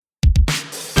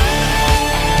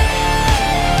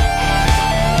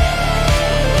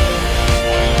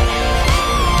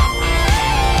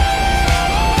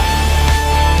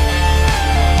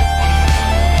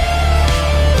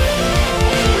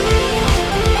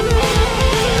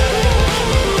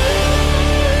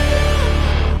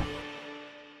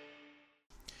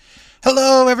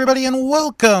everybody, and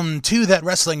welcome to That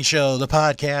Wrestling Show, the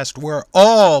podcast where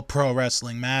all pro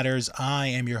wrestling matters. I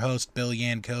am your host, Bill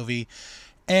Yankovi,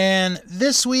 and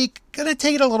this week, gonna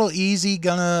take it a little easy,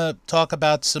 gonna talk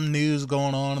about some news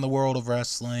going on in the world of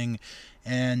wrestling,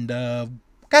 and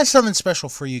got something special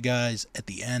for you guys at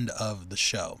the end of the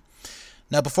show.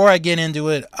 Now, before I get into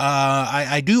it,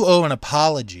 I do owe an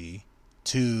apology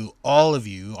to all of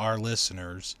you, our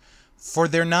listeners, for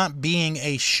there not being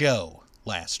a show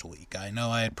last week. I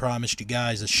know I had promised you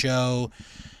guys a show,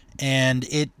 and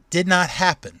it did not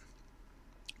happen.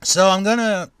 So I'm going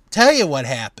to tell you what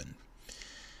happened.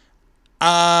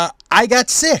 I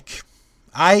got sick.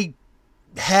 I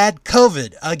had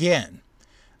COVID again.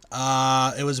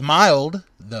 It was mild,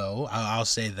 though, I'll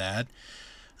say that.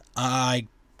 I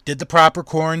did the proper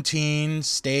quarantine,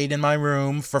 stayed in my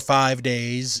room for 5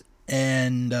 days,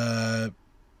 and now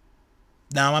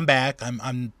I'm back.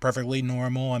 I'm perfectly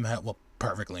normal.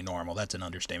 Perfectly normal. That's an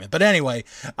understatement. But anyway,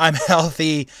 I'm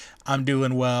healthy. I'm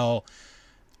doing well.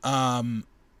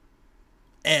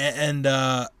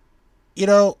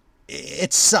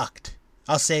 It sucked.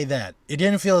 I'll say that. It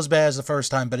didn't feel as bad as the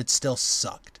first time, but it still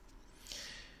sucked.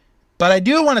 But I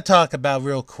do want to talk about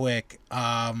real quick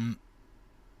the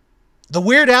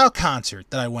Weird Al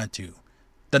concert that I went to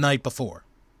the night before.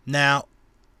 Now,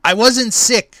 I wasn't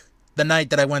sick the night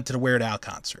that I went to the Weird Al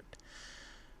concert.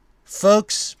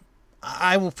 Folks,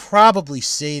 I will probably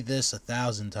say this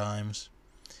 1,000 times.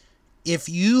 If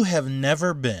you have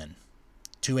never been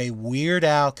to a Weird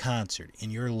Al concert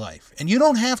in your life, and you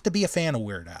don't have to be a fan of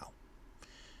Weird Al,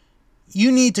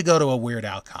 you need to go to a Weird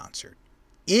Al concert.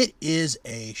 It is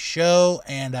a show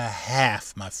and a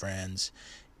half, my friends.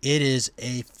 It is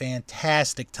a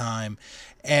fantastic time,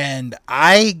 and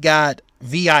I got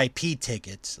VIP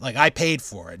tickets. Like, I paid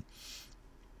for it.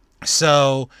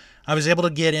 So I was able to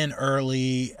get in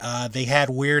early. They had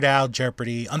Weird Al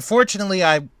Jeopardy. Unfortunately,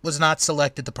 I was not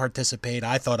selected to participate.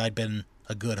 I thought I'd been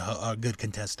a good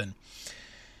contestant.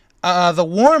 The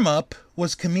warm-up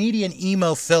was comedian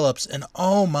Emo Phillips, and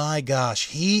oh my gosh,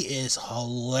 he is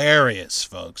hilarious,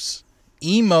 folks.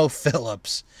 Emo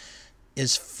Phillips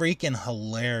is freaking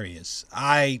hilarious.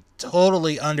 I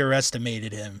totally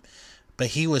underestimated him, but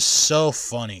he was so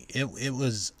funny. It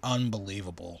was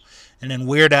unbelievable. And then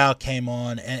Weird Al came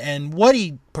on, and what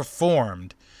he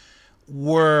performed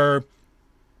were,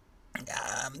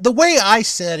 the way I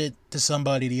said it to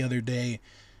somebody the other day,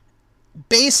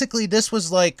 basically this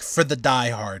was like for the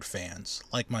diehard fans,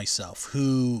 like myself,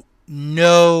 who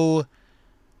know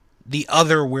the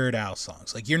other Weird Al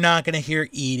songs. Like, you're not going to hear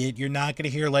Eat It, you're not going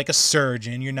to hear Like a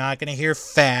Surgeon, you're not going to hear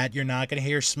Fat, you're not going to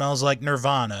hear Smells Like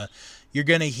Nirvana. You're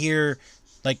going to hear,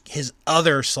 like, his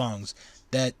other songs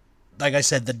that, like I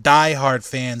said, the diehard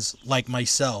fans like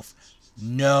myself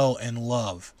know and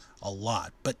love a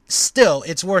lot. But still,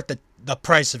 it's worth the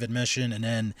price of admission. And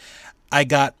then I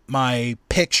got my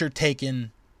picture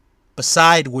taken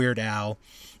beside Weird Al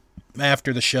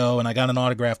after the show, and I got an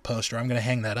autograph poster. I'm going to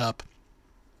hang that up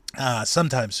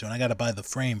sometime soon. I got to buy the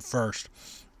frame first.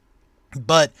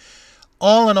 But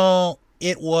all in all,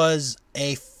 it was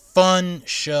a fun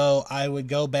show. I would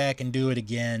go back and do it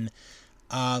again.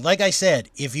 Like I said,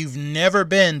 if you've never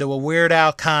been to a Weird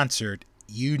Al concert,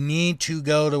 you need to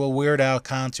go to a Weird Al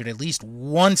concert at least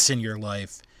once in your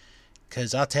life,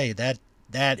 because I'll tell you, that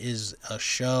is a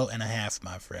show and a half,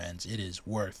 my friends. It is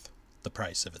worth the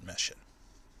price of admission.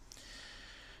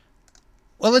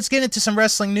 Well, let's get into some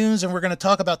wrestling news, and we're going to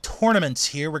talk about tournaments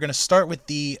here. We're going to start with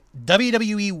the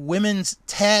WWE Women's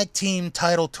Tag Team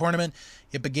Title Tournament.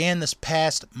 It began this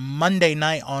past Monday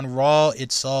night on Raw.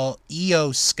 It saw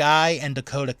Io Sky and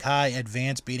Dakota Kai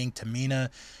advance, beating Tamina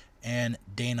and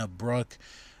Dana Brooke.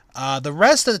 The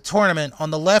rest of the tournament,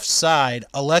 on the left side,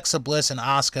 Alexa Bliss and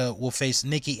Asuka will face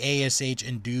Nikki ASH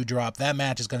and Doudrop. That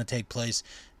match is going to take place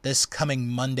this coming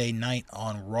Monday night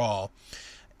on Raw.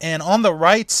 And on the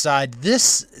right side,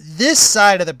 this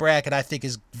side of the bracket, I think,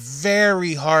 is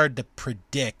very hard to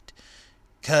predict,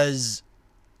 because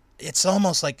it's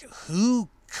almost like who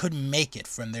could make it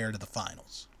from there to the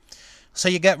finals. So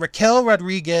you got Raquel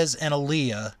Rodriguez and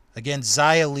Aaliyah against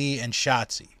Xia Li and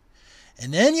Shotzi.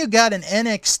 And then you got an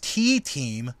NXT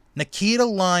team, Nikita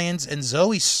Lyons and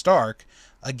Zoe Stark,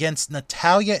 against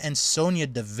Natalya and Sonya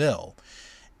Deville.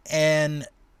 And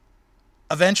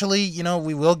eventually,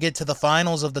 we will get to the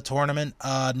finals of the tournament.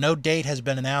 No date has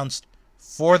been announced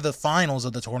for the finals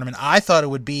of the tournament. I thought it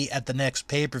would be at the next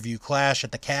pay-per-view, Clash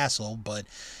at the Castle, but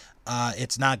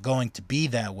it's not going to be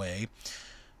that way.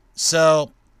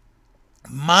 So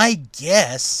my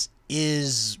guess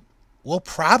is we'll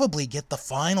probably get the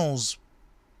finals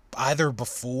either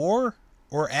before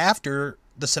or after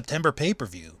the September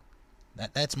pay-per-view.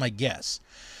 That's my guess.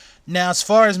 Now, as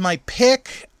far as my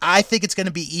pick, I think it's going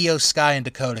to be Io Sky and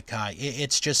Dakota Kai.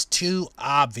 It's just too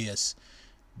obvious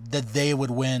that they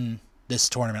would win this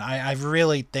tournament. I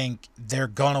really think they're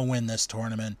going to win this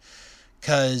tournament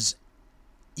because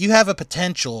you have a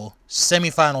potential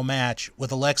semifinal match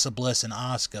with Alexa Bliss and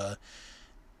Asuka.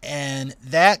 And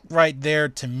that right there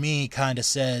to me kind of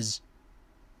says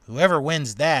whoever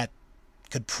wins that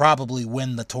could probably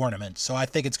win the tournament. So I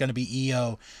think it's going to be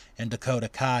Io and Dakota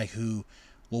Kai who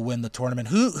will win the tournament.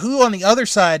 Who on the other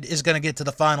side is going to get to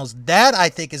the finals? That I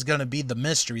think is going to be the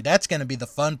mystery. That's going to be the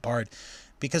fun part.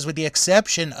 Because with the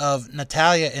exception of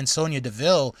Natalya and Sonya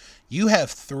Deville, you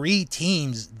have 3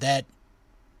 teams that,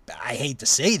 I hate to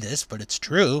say this, but it's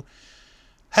true,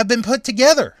 have been put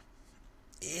together.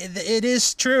 It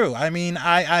is true. I mean,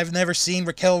 I've never seen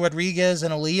Raquel Rodriguez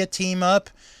and Aaliyah team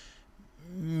up.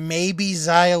 Maybe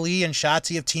Xia Li and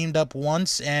Shotzi have teamed up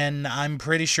once, and I'm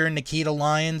pretty sure Nikita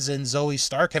Lyons and Zoe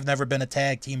Stark have never been a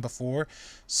tag team before.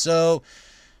 So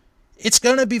it's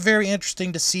going to be very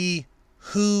interesting to see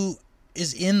who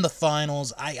is in the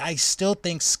finals. I still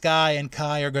think Sky and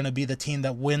Kai are going to be the team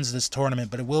that wins this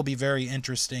tournament, but it will be very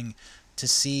interesting to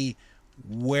see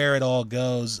where it all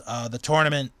goes. The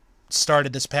tournament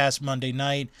started this past Monday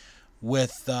night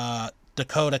with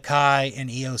Dakota Kai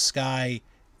and Io Sky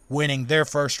winning their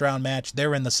first round match.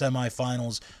 They're in the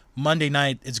semifinals. Monday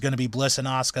night it's going to be Bliss and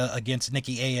Asuka against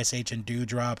Nikki ASH and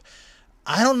Doudrop.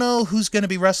 I don't know who's going to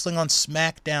be wrestling on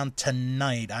SmackDown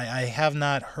tonight. I have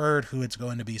not heard who it's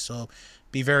going to be, so it'll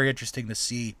be very interesting to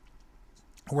see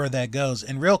where that goes.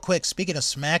 And real quick, speaking of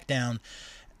SmackDown,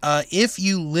 if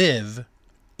you live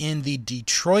in the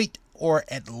Detroit or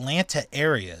Atlanta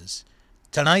areas,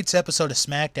 tonight's episode of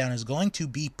SmackDown is going to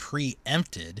be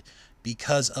preempted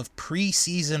because of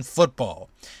preseason football.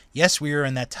 Yes, we are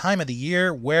in that time of the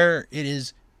year where it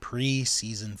is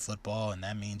preseason football, and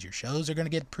that means your shows are going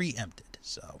to get preempted.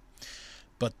 So,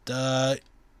 but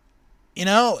you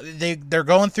know, they're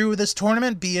going through this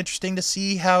tournament. Be interesting to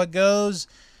see how it goes,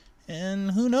 and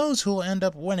who knows who will end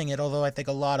up winning it. Although I think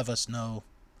a lot of us know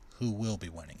who will be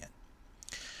winning it.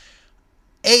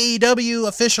 AEW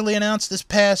officially announced this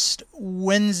past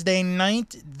Wednesday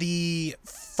night the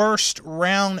first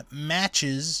round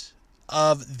matches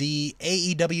of the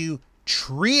AEW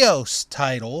Trios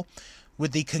title,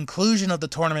 with the conclusion of the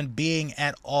tournament being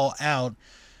at All Out.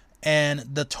 And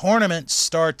the tournament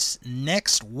starts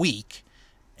next week.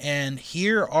 And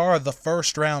here are the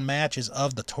first round matches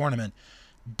of the tournament.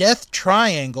 Death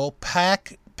Triangle,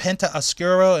 Pac, Penta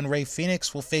Oscuro, and Rey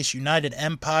Fenix will face United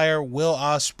Empire, Will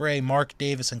Ospreay, Mark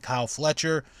Davis, and Kyle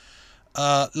Fletcher.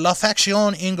 La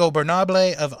Facción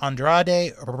Ingobernable of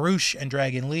Andrade, Rush, and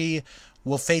Dragon Lee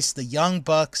will face the Young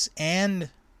Bucks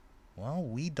and, well,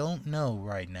 we don't know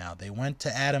right now. They went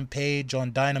to Adam Page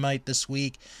on Dynamite this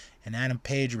week, and Adam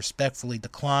Page respectfully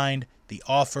declined the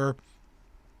offer.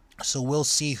 So we'll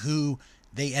see who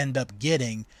they end up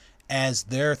getting as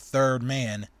their third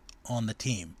man on the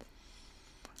team.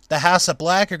 The House of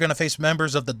Black are going to face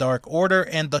members of the Dark Order,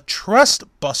 and the Trust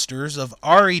Busters of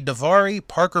Ari Daivari,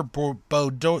 Parker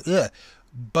Boudreaux,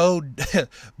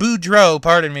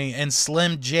 and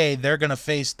Slim J. They're going to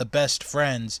face the Best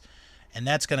Friends, and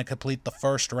that's going to complete the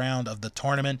first round of the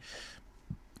tournament.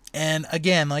 And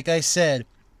again, like I said,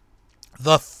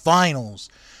 the finals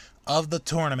of the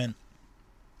tournament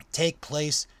take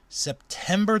place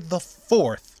September the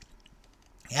 4th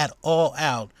at All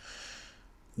Out,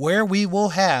 where we will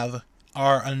have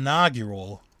our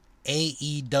inaugural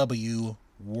AEW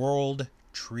World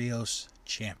Trios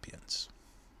Champions.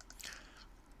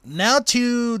 Now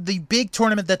to the big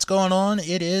tournament that's going on.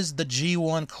 It is the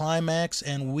G1 Climax,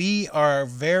 and we are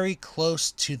very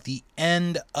close to the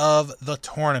end of the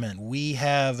tournament. We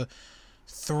have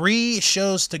 3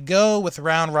 shows to go with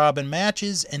round-robin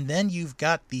matches, and then you've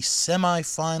got the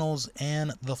semifinals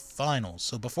and the finals.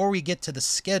 So before we get to the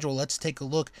schedule, let's take a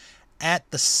look at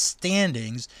the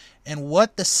standings and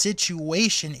what the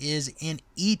situation is in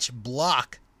each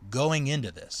block going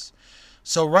into this.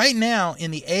 So right now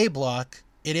in the A block,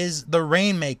 it is the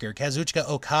Rainmaker, Kazuchika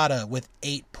Okada, with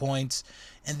 8 points.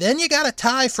 And then you got a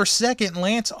tie for second.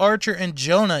 Lance Archer and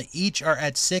Jonah each are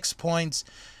at 6 points,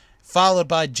 followed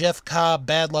by Jeff Cobb,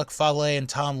 Bad Luck Fale, and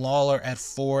Tom Lawler at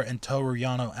 4, and Toru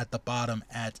Yano at the bottom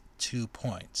at 2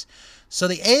 points. So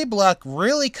the A block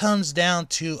really comes down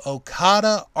to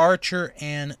Okada, Archer,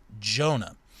 and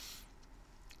Jonah.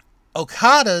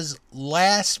 Okada's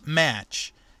last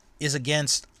match is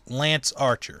against Lance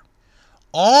Archer.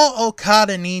 All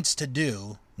Okada needs to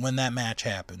do when that match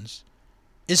happens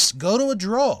is go to a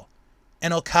draw,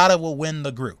 and Okada will win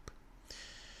the group.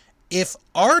 If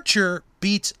Archer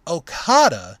beats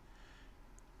Okada,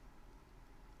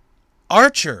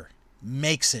 Archer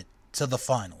makes it to the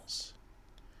finals.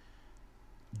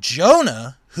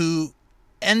 Jonah, who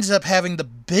ends up having the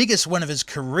biggest win of his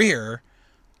career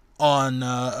on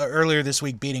earlier this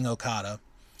week, beating Okada.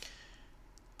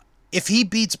 If he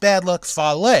beats Bad Luck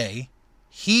Fale,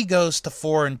 he goes to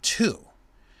 4-2.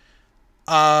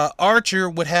 Archer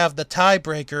would have the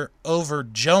tiebreaker over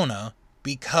Jonah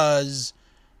because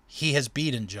he has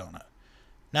beaten Jonah.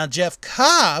 Now, Jeff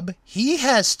Cobb, he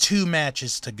has 2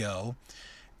 matches to go,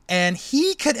 and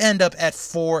he could end up at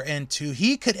 4-2.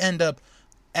 He could end up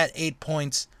at 8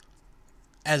 points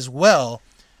as well,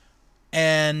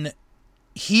 and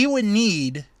he would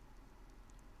need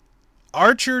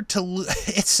Archer to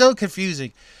it's so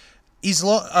confusing.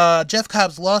 Jeff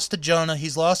Cobb's lost to Jonah,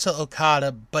 he's lost to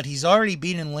Okada, but he's already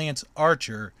beaten Lance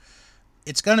Archer.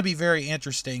 It's going to be very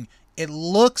interesting. It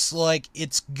looks like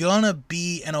it's going to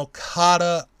be an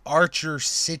Okada-Archer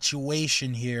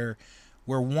situation here,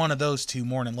 where one of those two,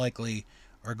 more than likely,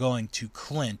 are going to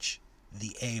clinch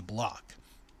the A block.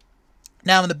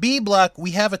 Now, in the B block,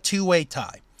 we have a 2-way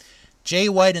tie. Jay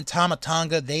White and Tama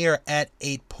Tonga, they are at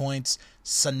 8 points.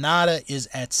 Sonata is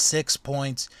at 6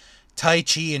 points.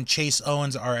 Taichi and Chase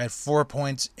Owens are at 4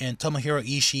 points. And Tomohiro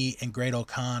Ishii and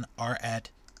Great-O-Khan are at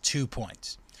 2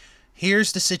 points.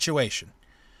 Here's the situation.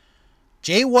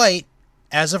 Jay White,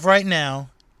 as of right now,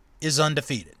 is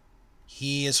undefeated.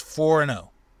 He is 4-0.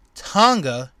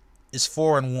 Tonga is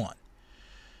 4-1.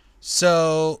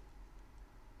 So,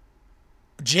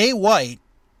 Jay White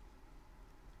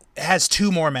has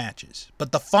 2 more matches,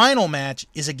 but the final match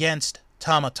is against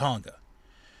Tama Tonga.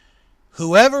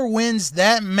 Whoever wins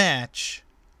that match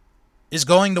is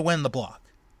going to win the block.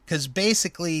 Because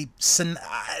basically,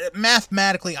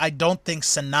 mathematically, I don't think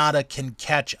Sonata can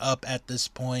catch up at this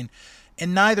point,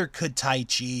 and neither could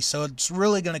Taichi, so it's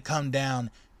really going to come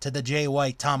down to the Jay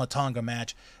White Tama Tonga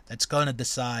match that's going to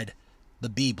decide the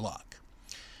B block.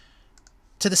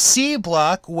 To the C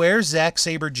block, where Zack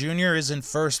Sabre Jr. is in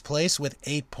first place with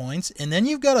 8 points, and then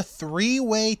you've got a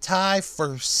 3-way tie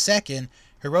for second.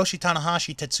 Hiroshi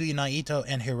Tanahashi, Tetsuya Naito,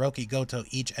 and Hiroki Goto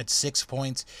each at 6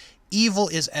 points. Evil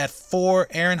is at 4,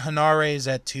 Aaron Hanare is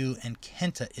at 2, and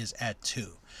Kenta is at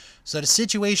 2. So the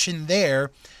situation there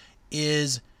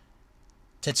is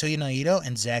Tetsuya Naito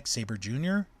and Zack Sabre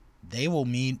Jr., they will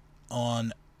meet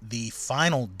on the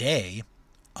final day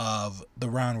of the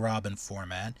round-robin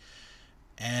format.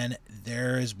 And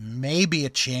there is maybe a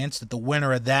chance that the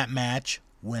winner of that match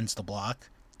wins the block.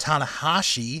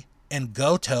 Tanahashi and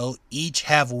Goto each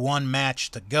have 1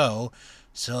 match to go.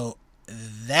 So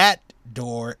that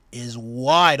door is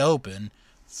wide open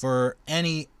for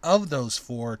any of those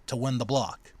 4 to win the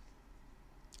block.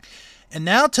 And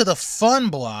now to the fun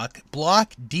block,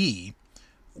 Block D,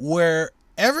 where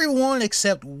everyone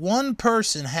except one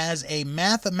person has a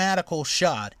mathematical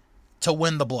shot to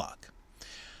win the block.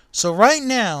 So right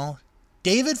now,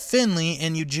 David Finlay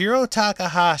and Yujiro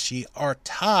Takahashi are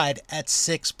tied at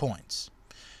 6 points.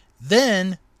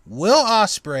 Then, Will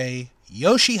Ospreay,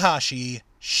 Yoshihashi,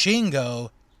 Shingo,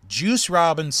 Juice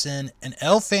Robinson, and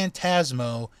El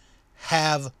Phantasmo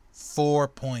have 4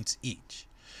 points each.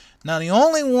 Now, the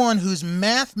only one who's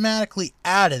mathematically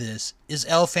out of this is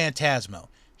El Phantasmo.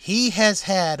 He has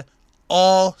had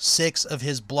all 6 of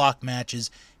his block matches.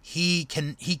 He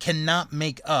cannot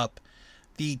make up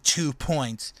the 2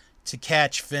 points to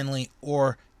catch Finlay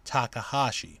or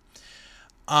Takahashi.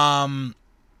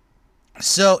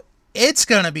 So it's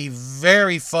going to be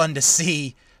very fun to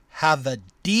see how the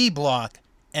D block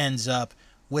ends up,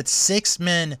 with 6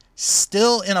 men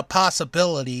still in a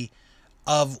possibility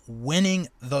of winning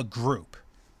the group.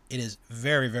 It is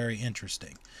very, very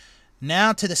interesting.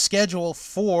 Now to the schedule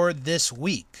for this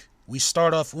week. We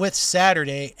start off with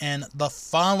Saturday and the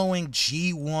following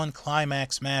G1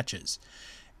 Climax matches.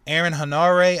 Aaron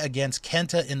Hanare against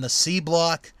Kenta in the C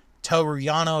block. Toru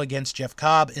Yano against Jeff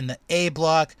Cobb in the A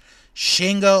block.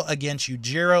 Shingo against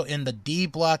Yujiro in the D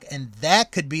block. And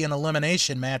that could be an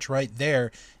elimination match right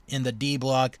there in the D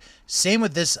block. Same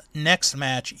with this next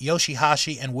match,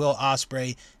 Yoshihashi and Will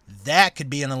Ospreay. That could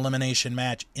be an elimination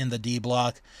match in the D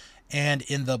block. And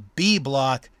in the B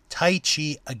block,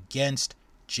 Taichi against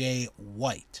Jay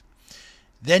White.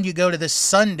 Then you go to this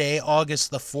Sunday,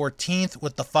 August the 14th,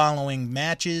 with the following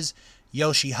matches.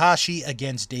 Yoshihashi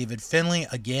against David Finlay.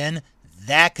 Again,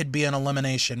 that could be an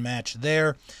elimination match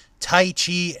there.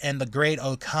 Taichi and the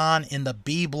Great-O-Khan in the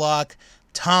B block.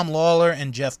 Tom Lawler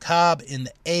and Jeff Cobb in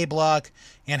the A block.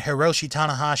 And Hiroshi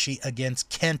Tanahashi against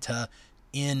Kenta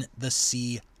in the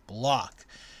C block.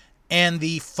 And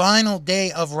the final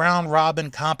day of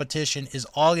round-robin competition is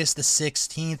August the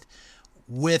 16th,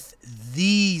 with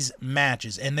these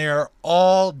matches, and they're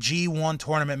all G1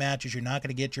 tournament matches. You're not going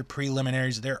to get your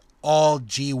preliminaries. They're all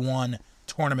G1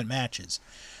 tournament matches.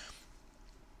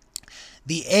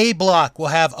 The A block will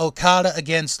have Okada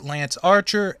against Lance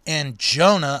Archer and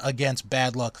Jonah against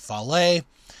Bad Luck Fale.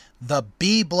 The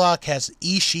B block has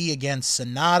Ishii against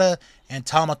Sonata and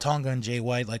Tama Tonga and Jay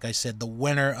White. Like I said, the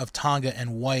winner of Tonga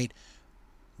and White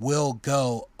will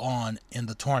go on in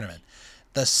the tournament.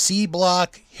 The C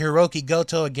block, Hiroki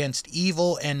Goto against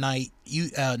Evil and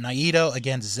Naito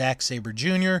against Zack Sabre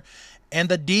Jr. And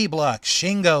the D block,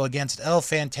 Shingo against El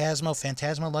Phantasmo.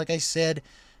 Phantasmo, like I said,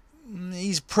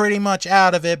 he's pretty much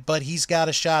out of it, but he's got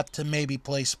a shot to maybe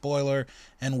play spoiler.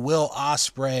 And Will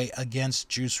Ospreay against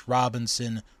Juice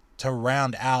Robinson to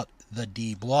round out the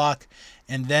D block.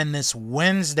 And then this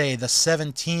Wednesday, the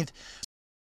 17th,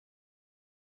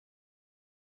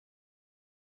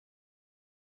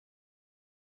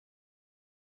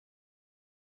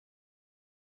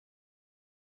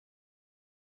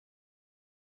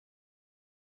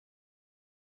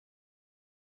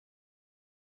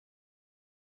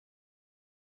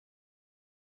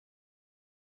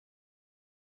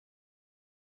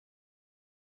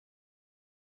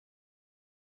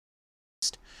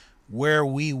 where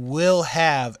we will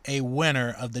have a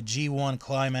winner of the G1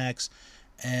 Climax,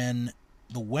 and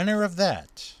the winner of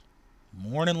that,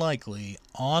 more than likely,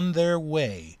 on their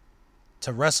way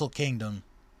to Wrestle Kingdom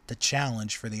to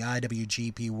challenge for the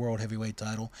IWGP World Heavyweight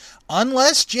title,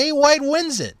 unless Jay White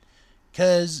wins it.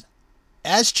 Because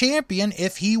as champion,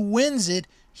 if he wins it,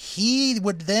 he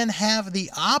would then have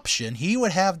the option, he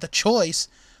would have the choice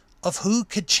of who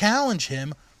could challenge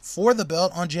him for the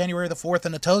belt on January the 4th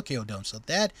in the Tokyo Dome. So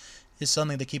that is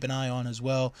something to keep an eye on as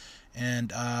well.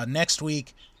 And next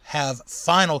week, have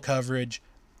final coverage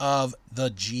of the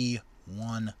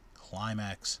G1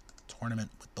 Climax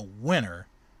tournament with the winner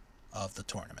of the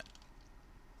tournament.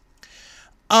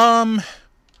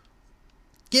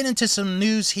 Get into some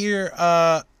news here.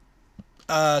 Chris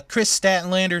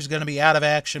Statlander is going to be out of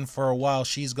action for a while.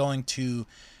 She's going to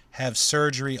have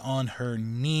surgery on her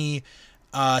knee.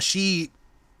 She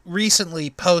recently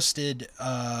posted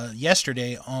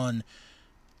yesterday on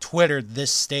Twitter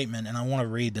this statement, and I want to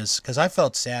read this because I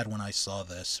felt sad when I saw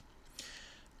this.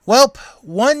 Welp,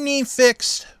 one knee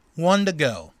fixed, one to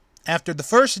go. After the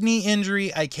first knee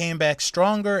injury, I came back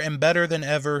stronger and better than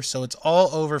ever, so it's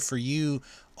all over for you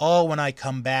all when I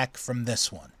come back from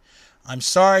this one. I'm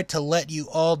sorry to let you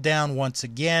all down once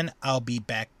again. I'll be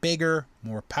back bigger,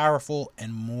 more powerful,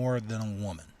 and more than a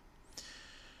woman.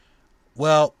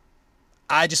 Well,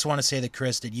 I just want to say that,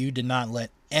 Chris, that you did not let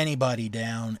anybody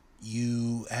down.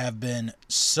 You have been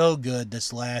so good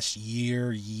this last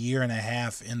year and a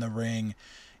half in the ring.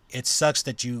 It sucks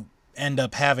that you end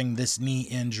up having this knee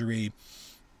injury,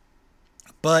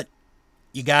 but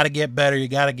you got to get better. You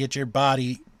got to get your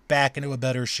body back into a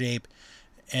better shape,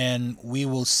 and we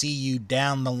will see you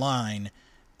down the line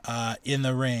in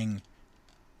the ring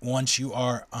once you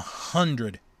are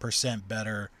 100%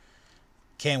 better.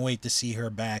 Can't wait to see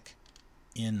her back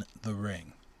in the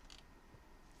ring.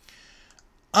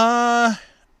 Other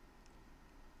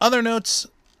notes,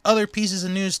 other pieces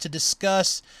of news to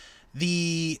discuss.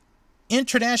 The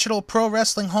International Pro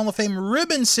Wrestling Hall of Fame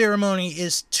ribbon ceremony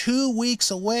is 2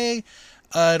 weeks away.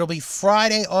 It'll be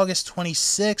Friday, August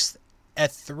 26th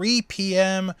at 3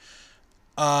 p.m.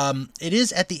 It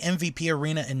is at the MVP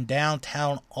Arena in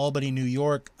downtown Albany, New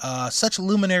York. Such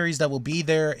luminaries that will be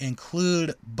there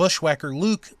include Bushwhacker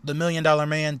Luke, the $1 Million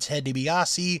Man, Ted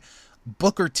DiBiase,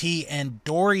 Booker T, and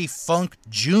Dory Funk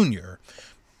Jr.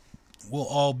 will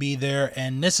all be there.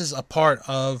 And this is a part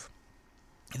of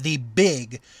the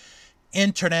big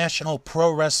International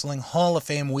Pro Wrestling Hall of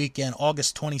Fame weekend,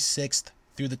 August 26th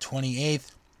through the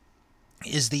 28th,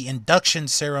 is the induction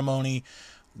ceremony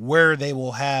where they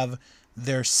will have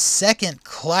their second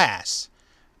class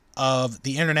of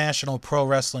the International Pro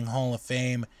Wrestling Hall of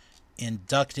Fame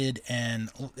inducted,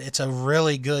 and it's a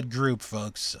really good group,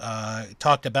 folks.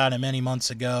 Talked about it many months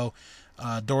ago.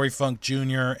 Dory Funk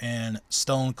Jr. and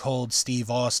Stone Cold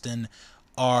Steve Austin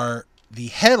are the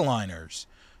headliners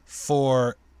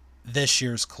for this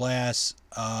year's class.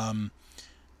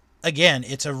 Again,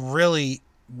 it's a really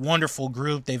wonderful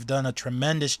group. They've done a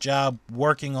tremendous job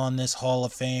working on this Hall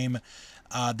of Fame.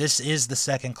 This is the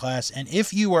second class, and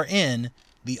if you are in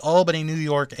the Albany, New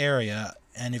York area,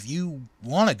 and if you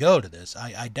want to go to this,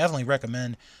 I definitely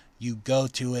recommend you go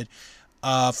to it.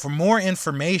 For more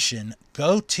information,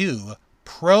 go to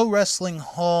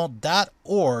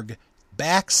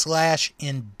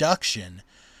prowrestlinghall.org/induction.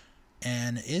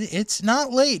 And it's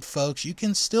not late, folks. You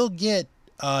can still get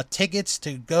tickets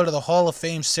to go to the Hall of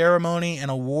Fame ceremony and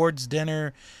awards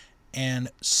dinner and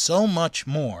so much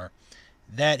more.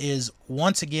 That is,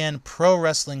 once again,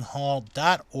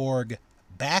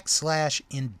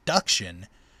 prowreslinghall.org/induction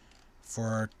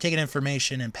for ticket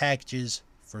information and packages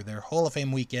for their Hall of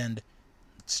Fame weekend.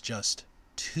 It's just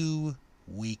 2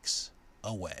 weeks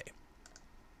away.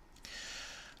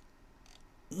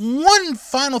 One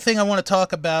final thing I want to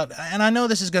talk about, and I know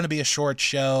this is going to be a short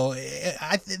show.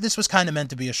 This was kind of meant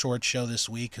to be a short show this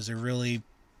week because there really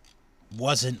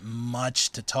wasn't much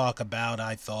to talk about,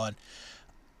 I thought,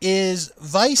 is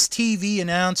Vice TV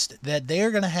announced that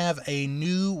they're going to have a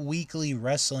new weekly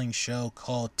wrestling show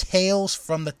called Tales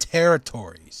from the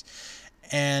Territories.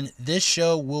 And this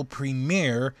show will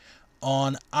premiere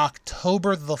on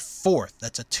October the 4th.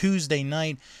 That's a Tuesday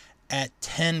night at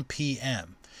 10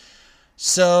 p.m.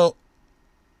 So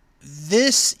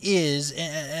this is,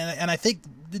 and I think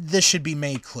this should be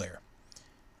made clear,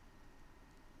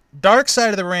 Dark Side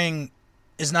of the Ring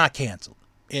is not canceled.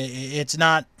 It's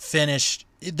not finished.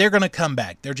 They're going to come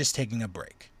back. They're just taking a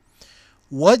break.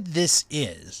 What this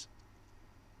is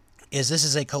this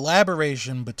is a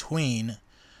collaboration between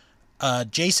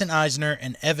Jason Eisner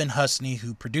and Evan Husney,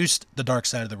 who produced The Dark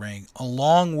Side of the Ring,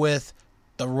 along with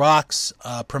The Rock's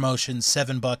promotions,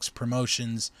 $7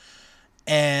 Promotions.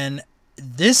 And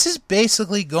this is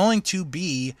basically going to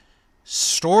be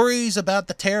stories about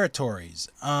the territories.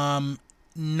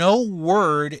 No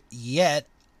word yet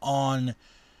on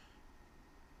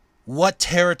what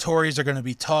territories are going to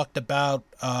be talked about.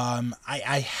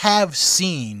 I have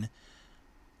seen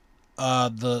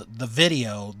the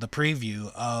video, the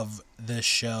preview of this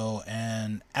show,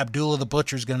 and Abdullah the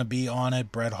Butcher's going to be on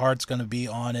it. Bret Hart's going to be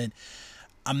on it.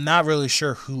 I'm not really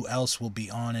sure who else will be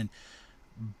on it,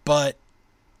 but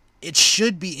it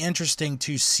should be interesting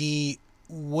to see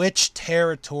which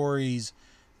territories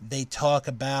they talk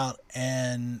about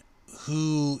and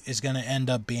who is going to end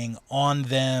up being on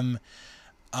them.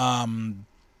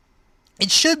 It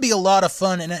should be a lot of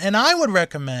fun, and I would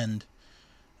recommend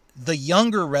the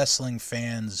younger wrestling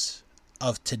fans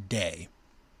of today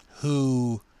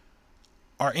who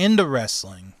are into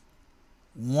wrestling,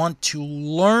 want to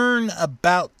learn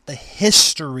about the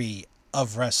history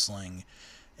of wrestling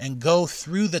and go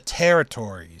through the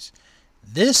territories.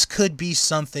 This could be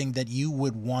something that you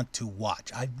would want to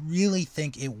watch. I really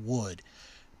think it would,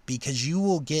 because you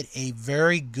will get a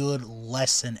very good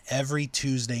lesson every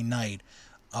Tuesday night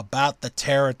about the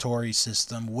territory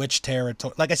system, which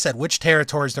territory, like I said, which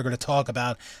territories they're going to talk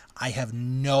about. I have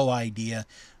no idea,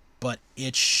 but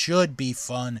it should be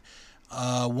fun.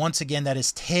 Once again, that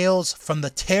is Tales from the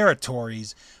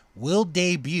Territories, will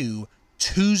debut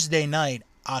Tuesday night,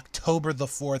 October the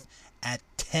 4th at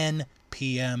 10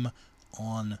 p.m.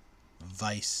 on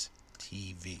Vice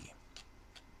TV.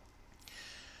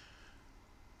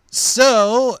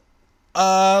 So,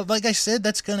 like I said,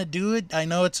 that's going to do it. I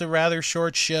know it's a rather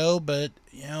short show, but,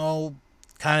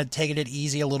 kind of taking it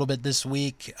easy a little bit this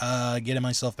week, getting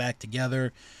myself back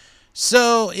together.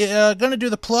 So, going to do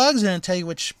the plugs and tell you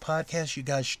which podcast you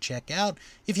guys should check out.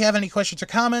 If you have any questions or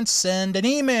comments, send an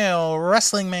email,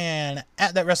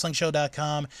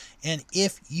 wrestlingman@thatwrestlingshow.com. And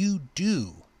if you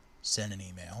do send an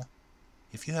email,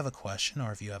 if you have a question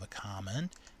or if you have a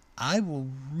comment, I will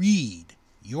read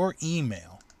your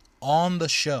email on the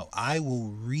show. I will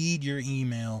read your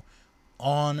email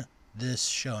on this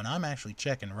show. And I'm actually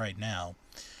checking right now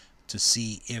to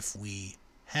see if we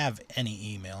have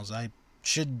any emails. I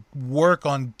should work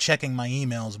on checking my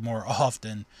emails more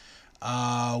often.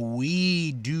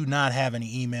 We do not have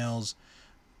any emails.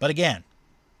 But again,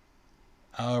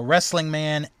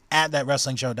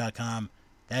 wrestlingman@thatwrestlingshow.com.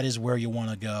 That is where you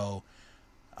want to go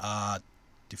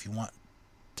if you want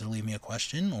to leave me a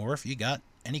question or if you got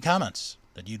any comments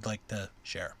that you'd like to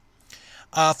share.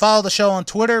 Follow the show on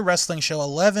Twitter, Wrestling Show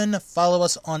 11. Follow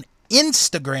us on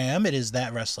Instagram. It is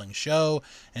That Wrestling Show.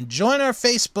 And join our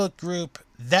Facebook group,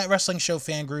 That Wrestling Show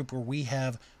fan group, where we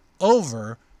have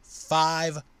over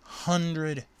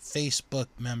 500 Facebook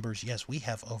members. Yes, we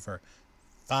have over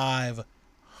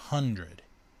 500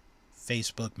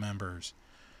 Facebook members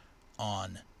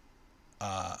on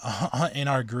in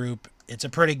our group. It's a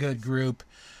pretty good group.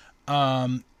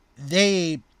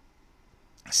 They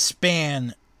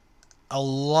span a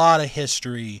lot of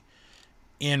history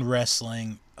in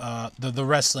wrestling. The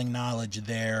wrestling knowledge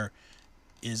there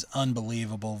is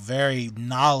unbelievable. Very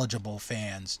knowledgeable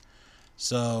fans.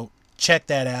 So check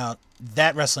that out.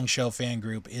 That Wrestling Show fan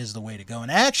group is the way to go.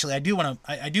 And actually, I do want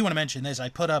to mention this. I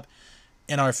put up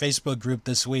in our Facebook group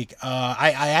this week.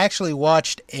 I actually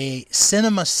watched a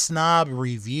Cinema Snob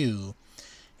review,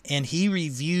 and he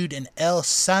reviewed an El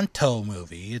Santo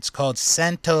movie. It's called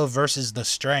Santo versus the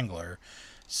Strangler.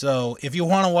 So if you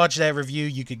want to watch that review,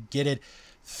 you could get it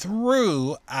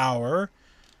through our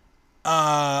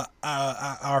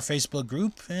Facebook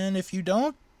group, and if you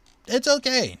don't, it's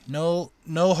okay. No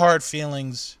hard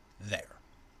feelings there.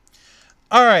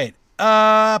 All right,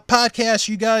 podcast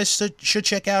you guys should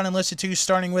check out and listen to,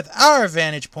 starting with our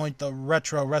Vantage Point, the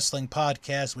Retro Wrestling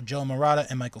Podcast with Joe Murata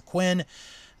and Michael Quinn.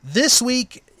 This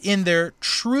week, in their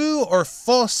True or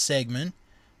False segment,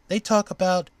 they talk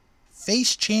about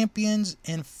face champions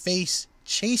and face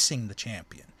chasing the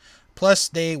champion. Plus,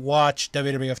 they watch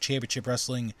WWF Championship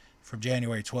Wrestling from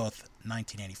January 12th,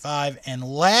 1985. And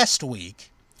last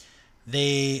week,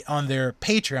 they, on their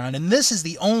Patreon, and this is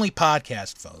the only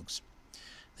podcast, folks.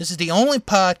 This is the only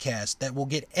podcast that will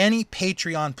get any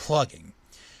Patreon plugging.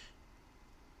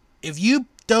 If you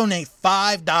donate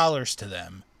 $5 to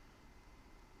them,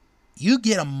 you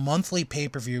get a monthly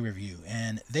pay-per-view review.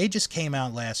 And they just came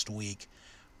out last week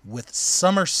with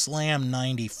SummerSlam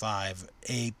 95,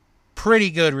 a pretty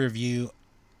good review.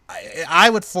 I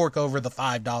would fork over the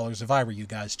 $5 if I were you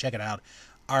guys. Check it out.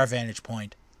 Our Vantage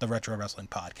Point, the Retro Wrestling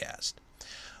Podcast.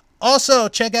 Also,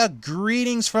 check out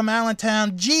Greetings from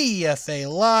Allentown, GFA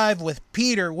Live with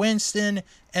Peter Winston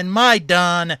and my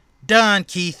Don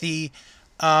Keithy.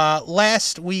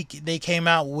 Last week, they came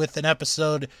out with an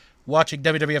episode watching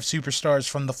WWF Superstars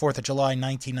from the 4th of July,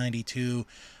 1992.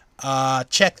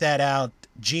 Check that out.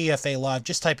 GFA Live.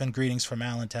 Just type in Greetings from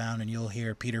Allentown and you'll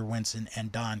hear Peter Winston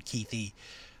and Don Keithy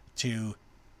to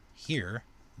hear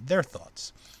their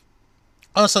thoughts.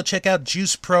 Also, check out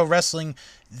Juice Pro Wrestling.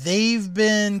 They've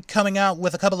been coming out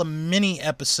with a couple of mini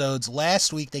episodes.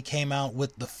 Last week, they came out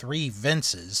with the 3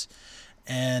 Vinces.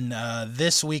 And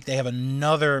this week, they have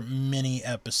another mini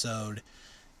episode.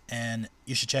 And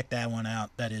you should check that one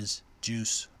out. That is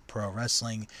Juice Pro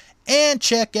Wrestling. And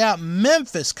check out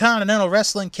Memphis Continental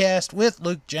Wrestling Cast with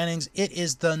Luke Jennings. It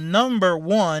is the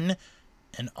 #1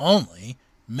 and only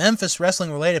Memphis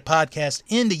wrestling-related podcast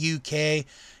in the UK.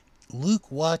 Luke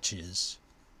watches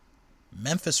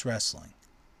Memphis Wrestling,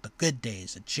 the good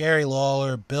days of Jerry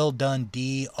Lawler, Bill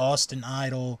Dundee, Austin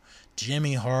Idol,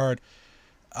 Jimmy Hart.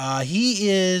 He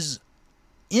is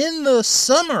in the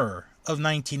summer of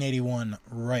 1981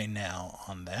 right now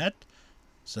on that.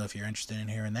 So if you're interested in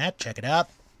hearing that, check it out.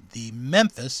 The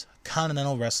Memphis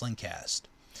Continental Wrestling Cast.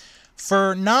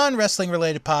 For non-wrestling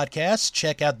related podcasts,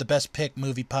 check out the Best Pick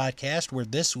Movie Podcast, where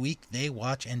this week they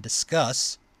watch and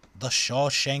discuss The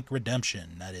Shawshank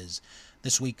Redemption. That is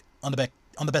this week on the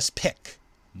Best Pick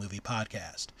Movie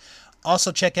Podcast.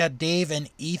 Also check out Dave and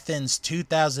Ethan's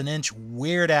 2000-inch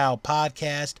Weird Al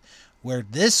podcast, where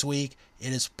this week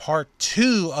it is part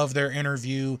 2 of their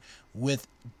interview with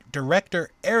director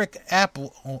Eric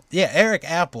Apple.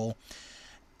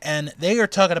 And they are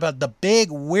talking about the big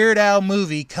Weird Al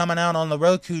movie coming out on the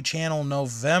Roku channel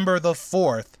November the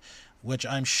 4th, which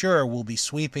I'm sure will be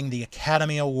sweeping the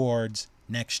Academy Awards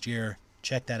next year.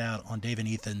 Check that out on Dave and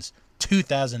Ethan's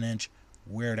 2000-inch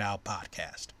Weird Al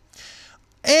podcast.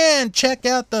 And check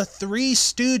out the Three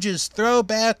Stooges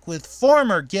throwback with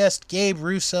former guest Gabe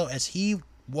Russo as he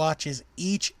watches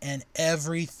each and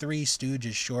every Three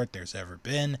Stooges short there's ever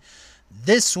been.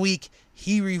 This week,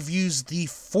 he reviews the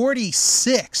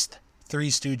 46th Three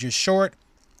Stooges short,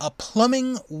 A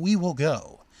Plumbing We Will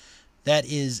Go. That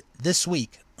is this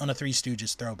week on a Three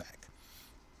Stooges throwback.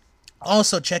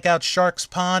 Also, check out Sharks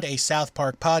Pond, a South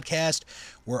Park podcast,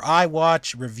 where I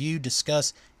watch, review,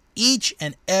 discuss each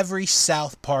and every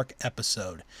South Park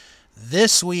episode.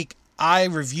 This week, I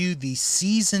reviewed the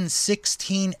season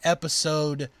 16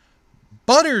 episode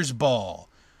Butters Ball,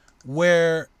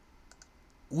 where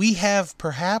we have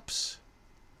perhaps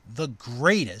the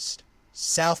greatest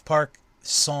South Park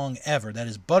song ever. That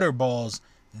is Butterballs,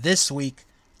 this week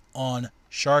on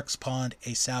Sharks Pond,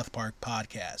 a South Park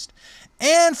podcast.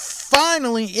 And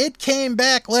finally, it came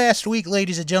back last week,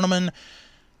 ladies and gentlemen.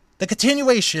 The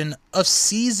continuation of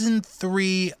Season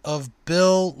 3 of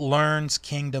Bill Learns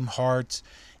Kingdom Hearts.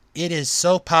 It is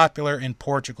so popular in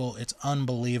Portugal, it's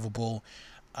unbelievable.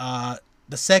 The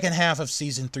second half of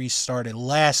Season 3 started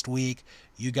last week.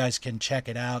 You guys can check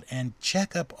it out and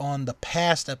check up on the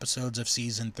past episodes of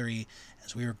Season 3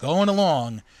 as we were going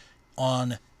along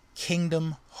on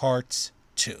Kingdom Hearts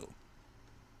 2.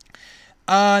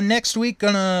 Next week,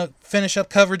 gonna finish up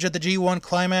coverage of the G1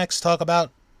 Climax, talk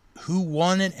about who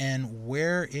won it and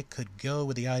where it could go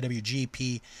with the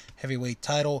IWGP Heavyweight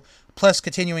title, plus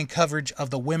continuing coverage of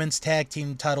the Women's Tag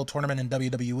Team title tournament in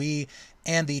WWE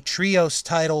and the Trios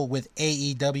title with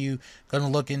AEW. Going to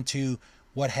look into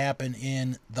what happened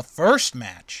in the first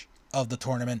match of the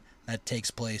tournament that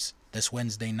takes place this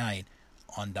Wednesday night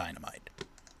on Dynamite.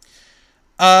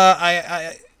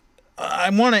 I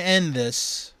want to end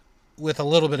this with a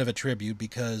little bit of a tribute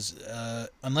because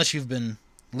unless you've been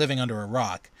living under a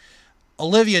rock,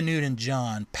 Olivia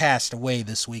Newton-John passed away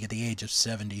this week at the age of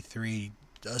 73.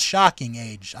 A shocking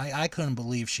age. I couldn't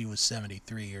believe she was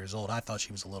 73 years old. I thought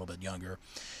she was a little bit younger.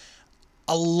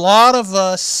 A lot of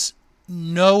us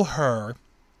know her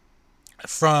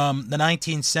from the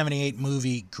 1978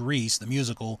 movie Grease, the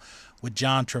musical with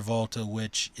John Travolta,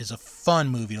 which is a fun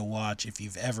movie to watch. If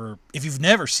you've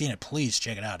never seen it, please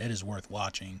check it out. It is worth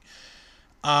watching.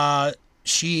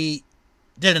 She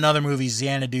did another movie,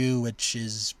 Xanadu, which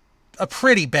is a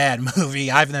pretty bad movie.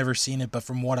 I've never seen it, but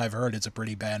from what I've heard, it's a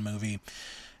pretty bad movie.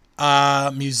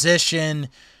 Musician,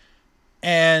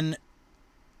 and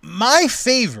my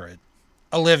favorite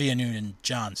Olivia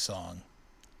Newton-John song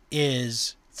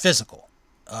is Physical,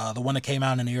 the one that came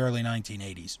out in the early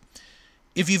 1980s.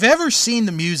 If you've ever seen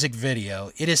the music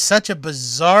video, it is such a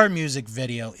bizarre music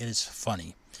video, it is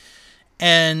funny.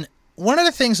 And one of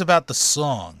the things about the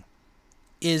song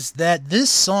is that this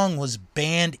song was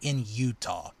banned in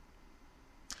Utah.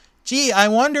 Gee, I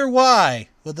wonder why,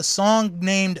 with a song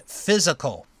named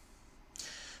Physical.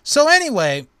 So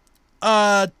anyway,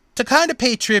 to kind of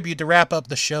pay tribute to wrap up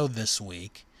the show this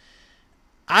week,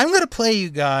 I'm going to play you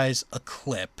guys a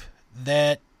clip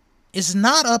that is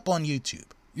not up on YouTube.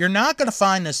 You're not going to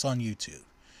find this on YouTube.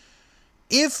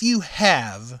 If you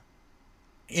have,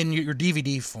 in your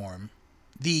DVD form,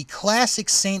 the classic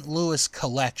St. Louis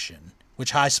collection,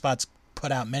 which High Spots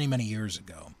put out many, many years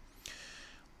ago,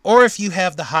 or if you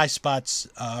have the High Spots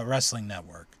Wrestling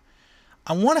Network,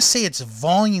 I want to say it's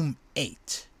Volume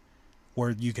 8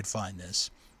 where you could find this.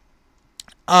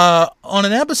 On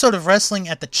an episode of Wrestling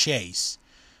at the Chase,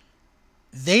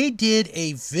 they did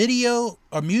a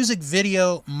music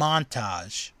video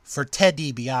montage for Ted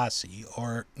DiBiase,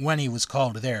 or when he was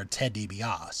called there, Ted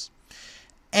DiBiase.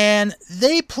 And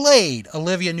they played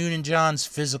Olivia Newton-John's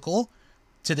Physical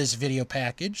to this video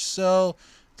package, so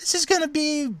this is going to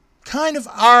be kind of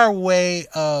our way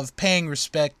of paying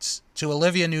respects to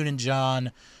Olivia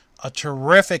Newton-John, a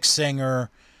terrific singer.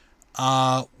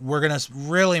 We're going to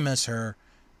really miss her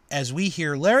as we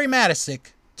hear Larry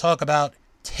Matisic talk about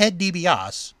Ted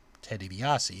DiBiase,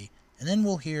 and then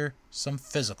we'll hear some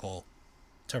Physical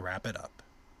to wrap it up.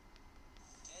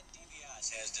 Ted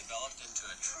DiBiase has developed into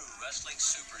a true wrestling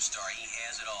superstar. He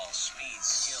has it all: speed,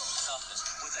 skill, toughness.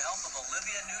 With the help of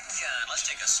Olivia Newton-John, let's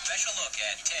take a special look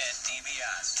at Ted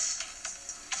DiBiase.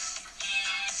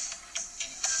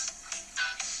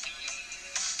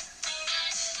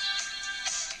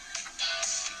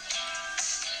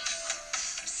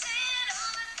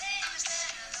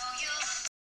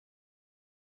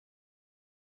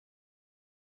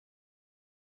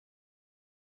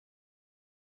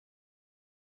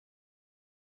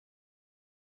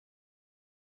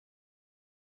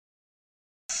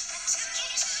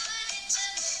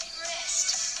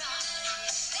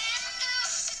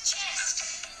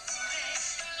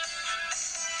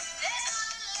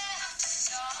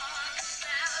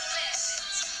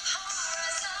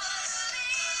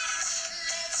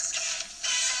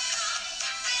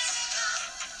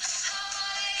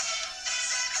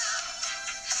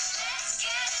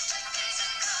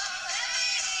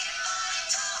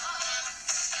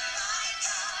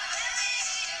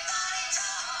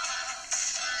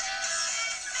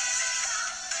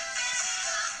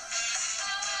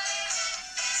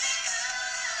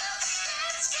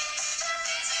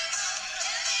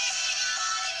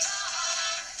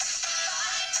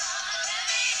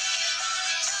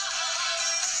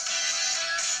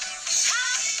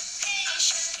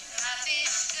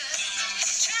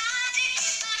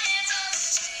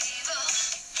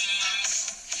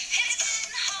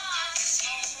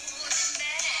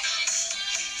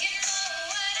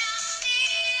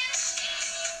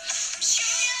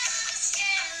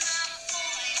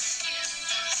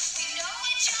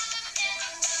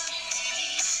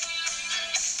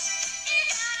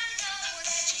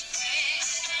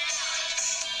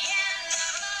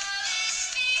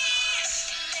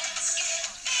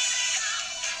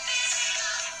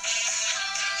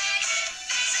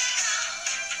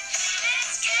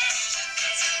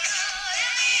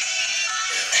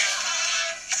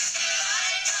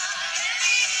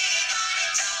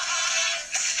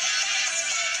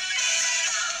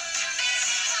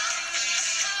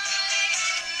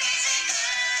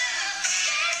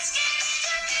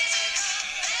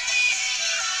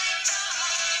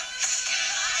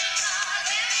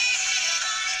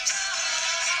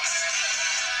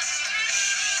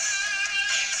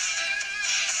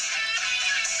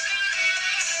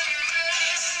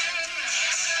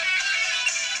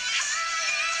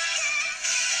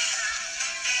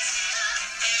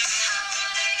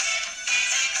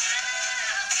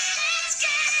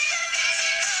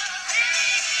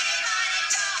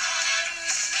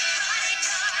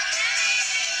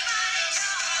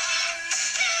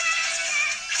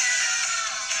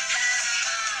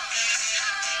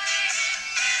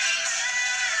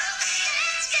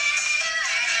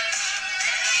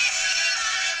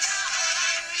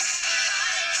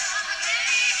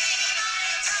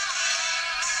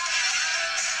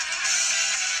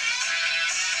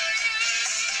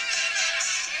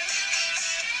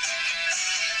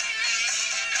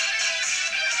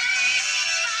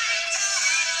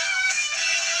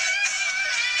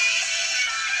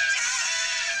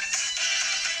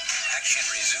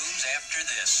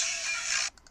 this.